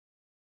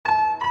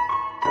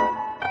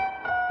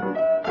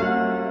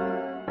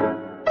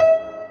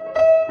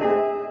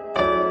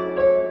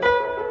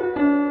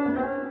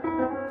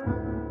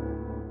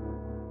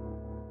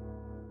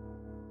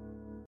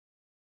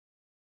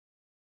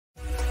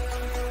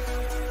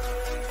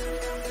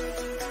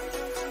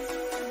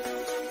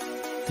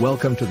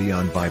Welcome to the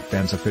Onvipe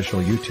Band's official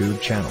YouTube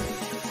channel.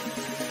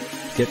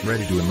 Get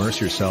ready to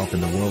immerse yourself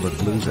in the world of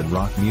blues and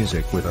rock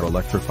music with our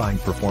electrifying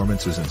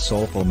performances and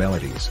soulful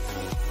melodies.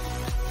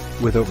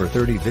 With over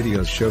 30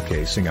 videos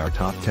showcasing our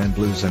top 10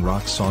 blues and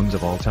rock songs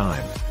of all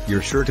time,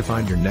 you're sure to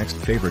find your next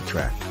favorite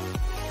track.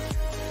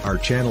 Our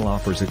channel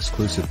offers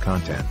exclusive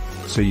content,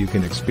 so you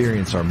can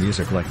experience our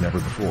music like never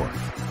before.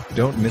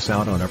 Don't miss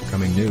out on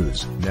upcoming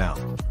news. Now,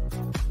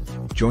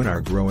 join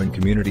our growing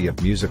community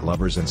of music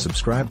lovers and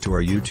subscribe to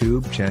our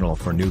YouTube channel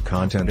for new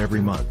content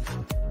every month.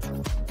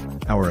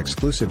 Our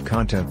exclusive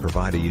content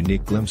provide a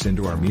unique glimpse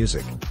into our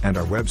music, and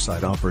our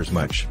website offers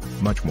much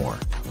more.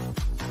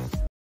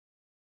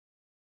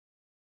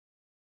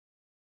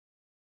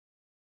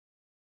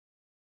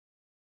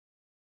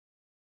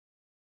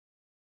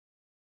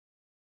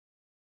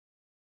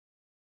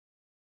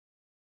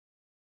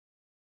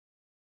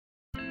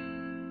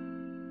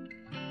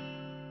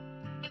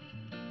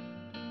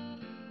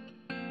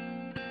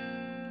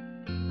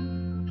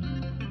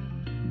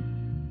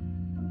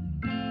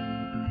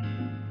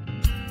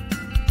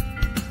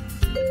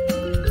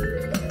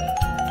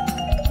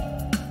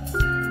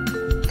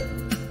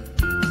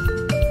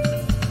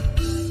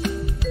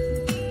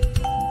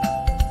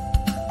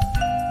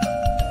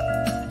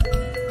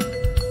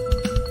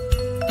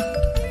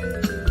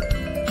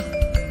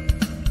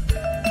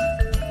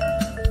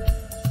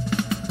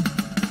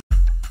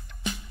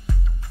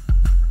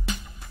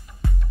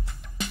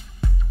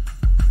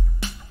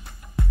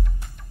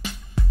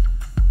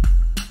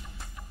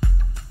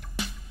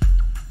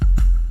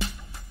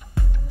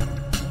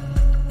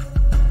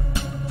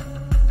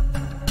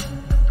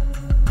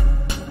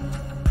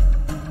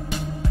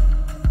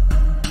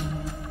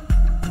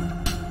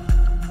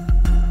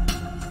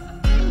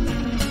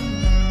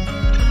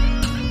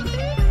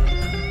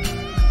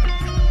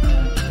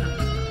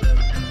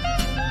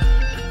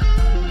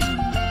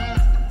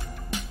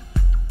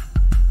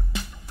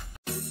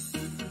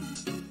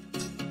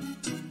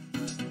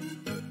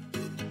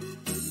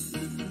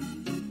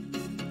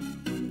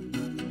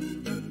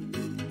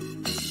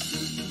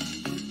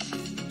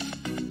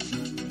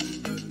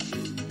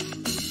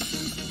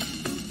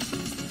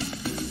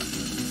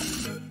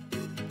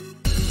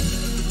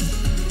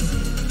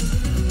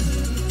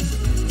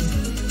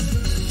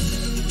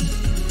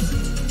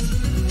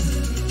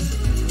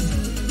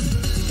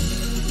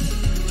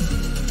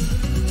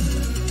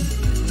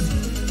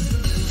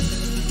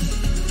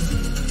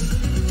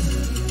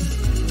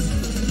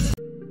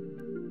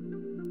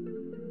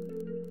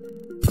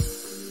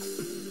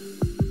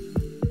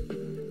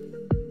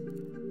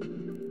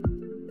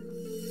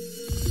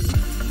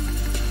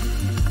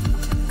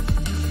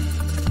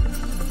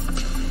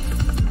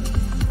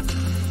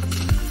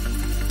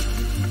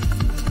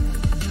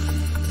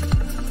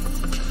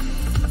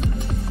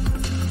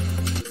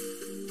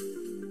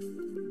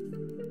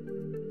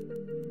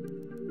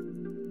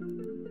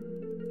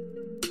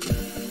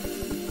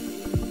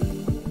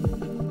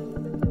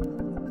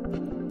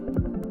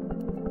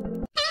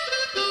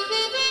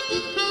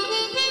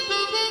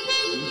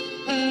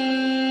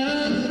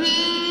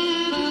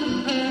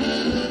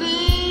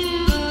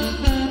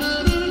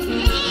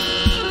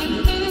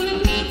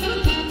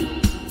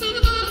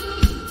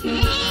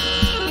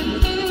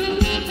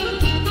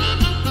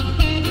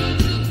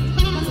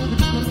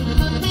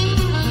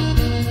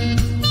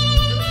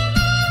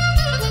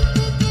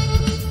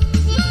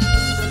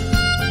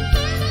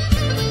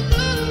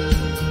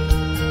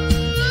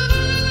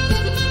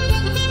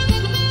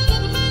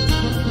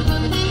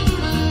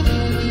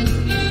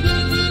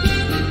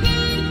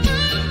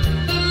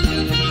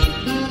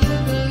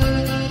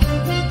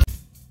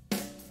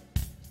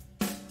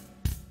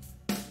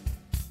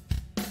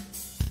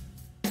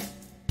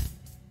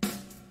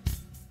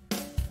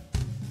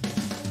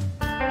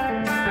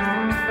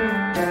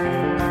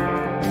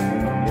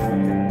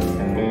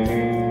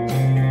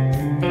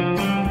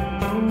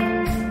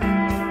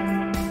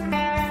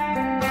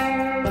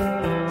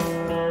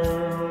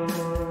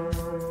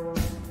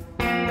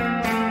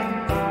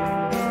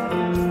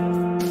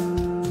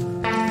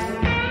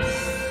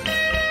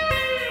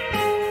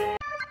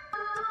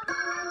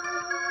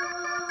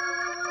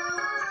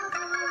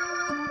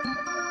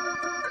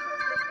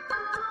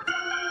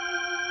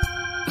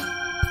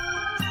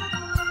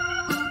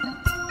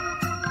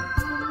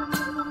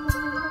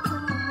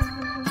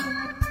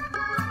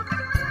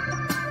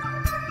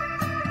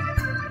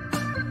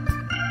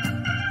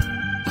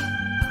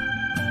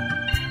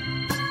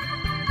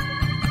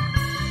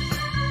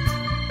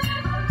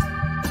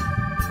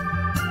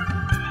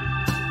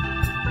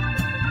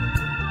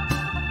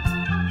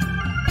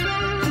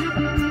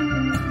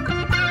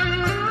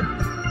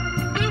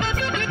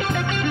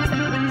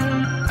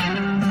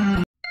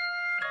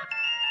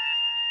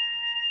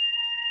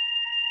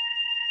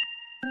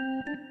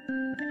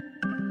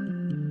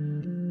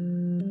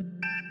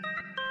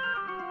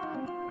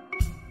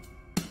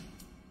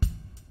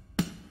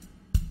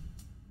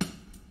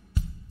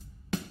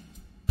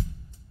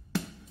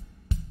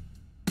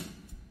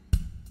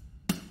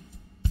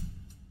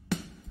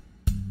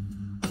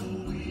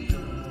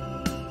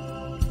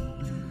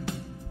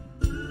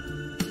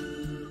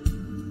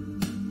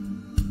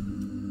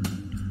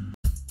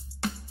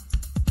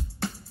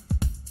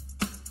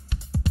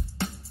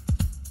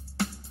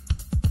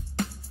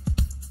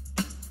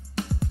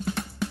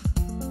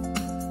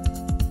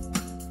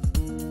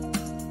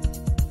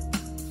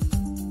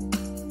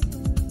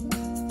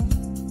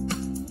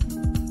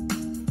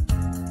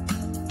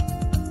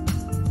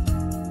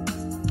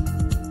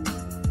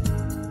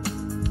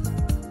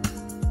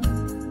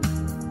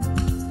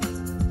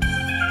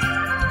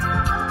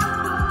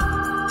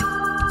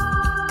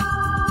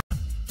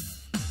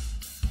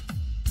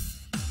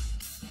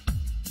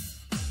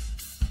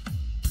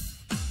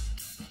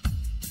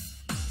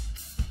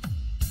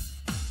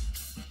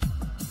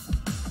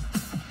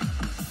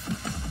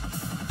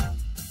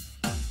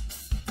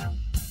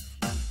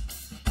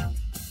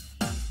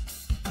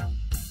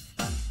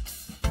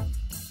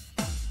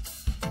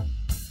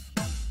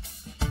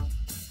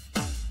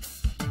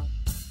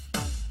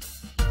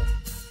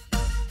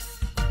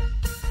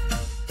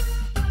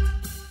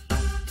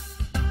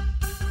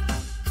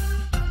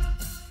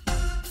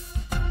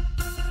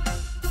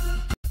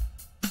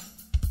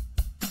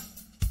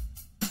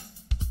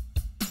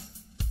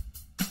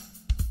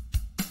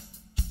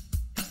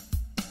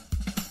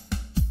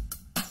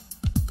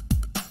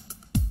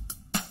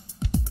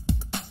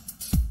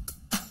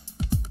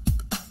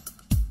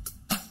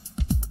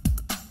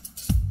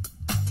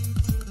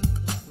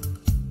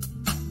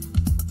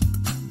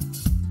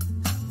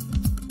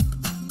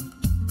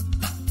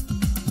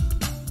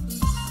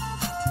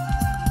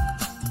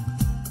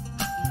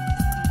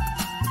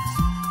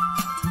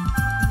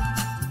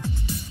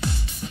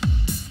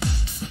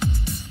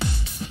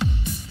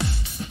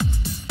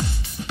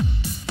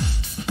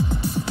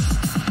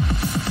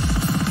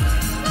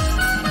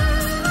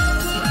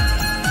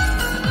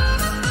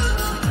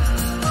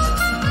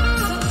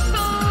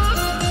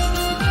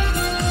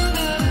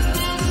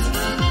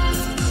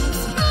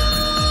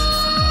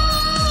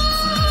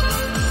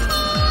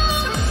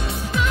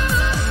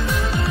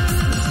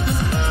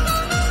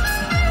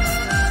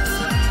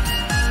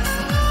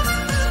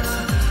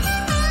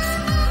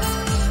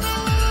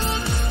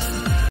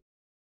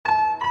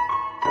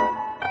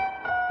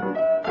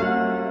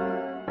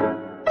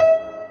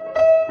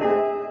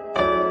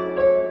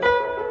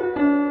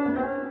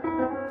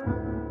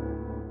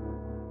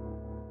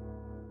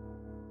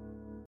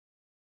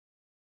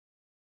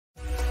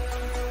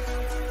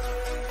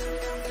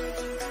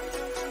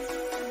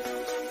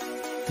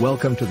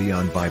 Welcome to the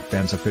Onvipe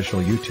Band's official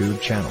YouTube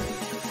channel.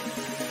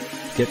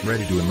 Get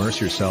ready to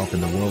immerse yourself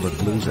in the world of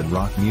blues and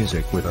rock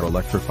music with our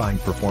electrifying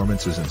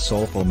performances and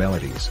soulful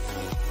melodies.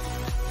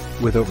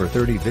 With over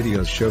 30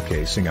 videos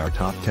showcasing our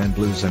top 10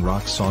 blues and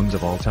rock songs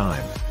of all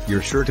time,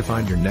 you're sure to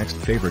find your next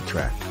favorite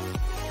track.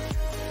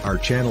 Our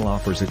channel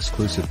offers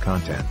exclusive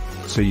content,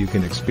 so you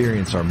can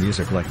experience our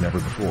music like never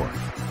before.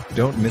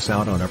 Don't miss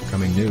out on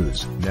upcoming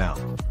news. Now,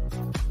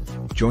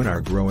 join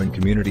our growing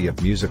community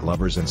of music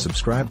lovers and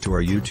subscribe to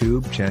our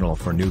YouTube channel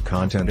for new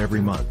content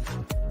every month.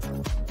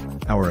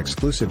 Our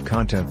exclusive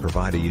content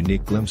provide a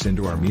unique glimpse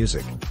into our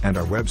music, and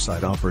our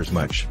website offers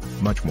much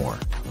more.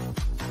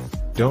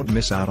 Don't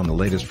miss out on the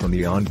latest from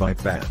the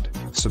Onvipe Band.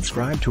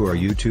 Subscribe to our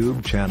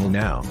YouTube channel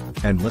now,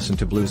 and listen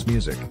to blues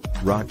music,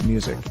 rock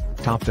music,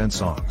 top 10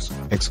 songs,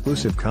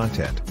 exclusive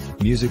content,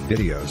 music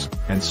videos,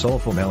 and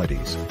soulful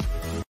melodies.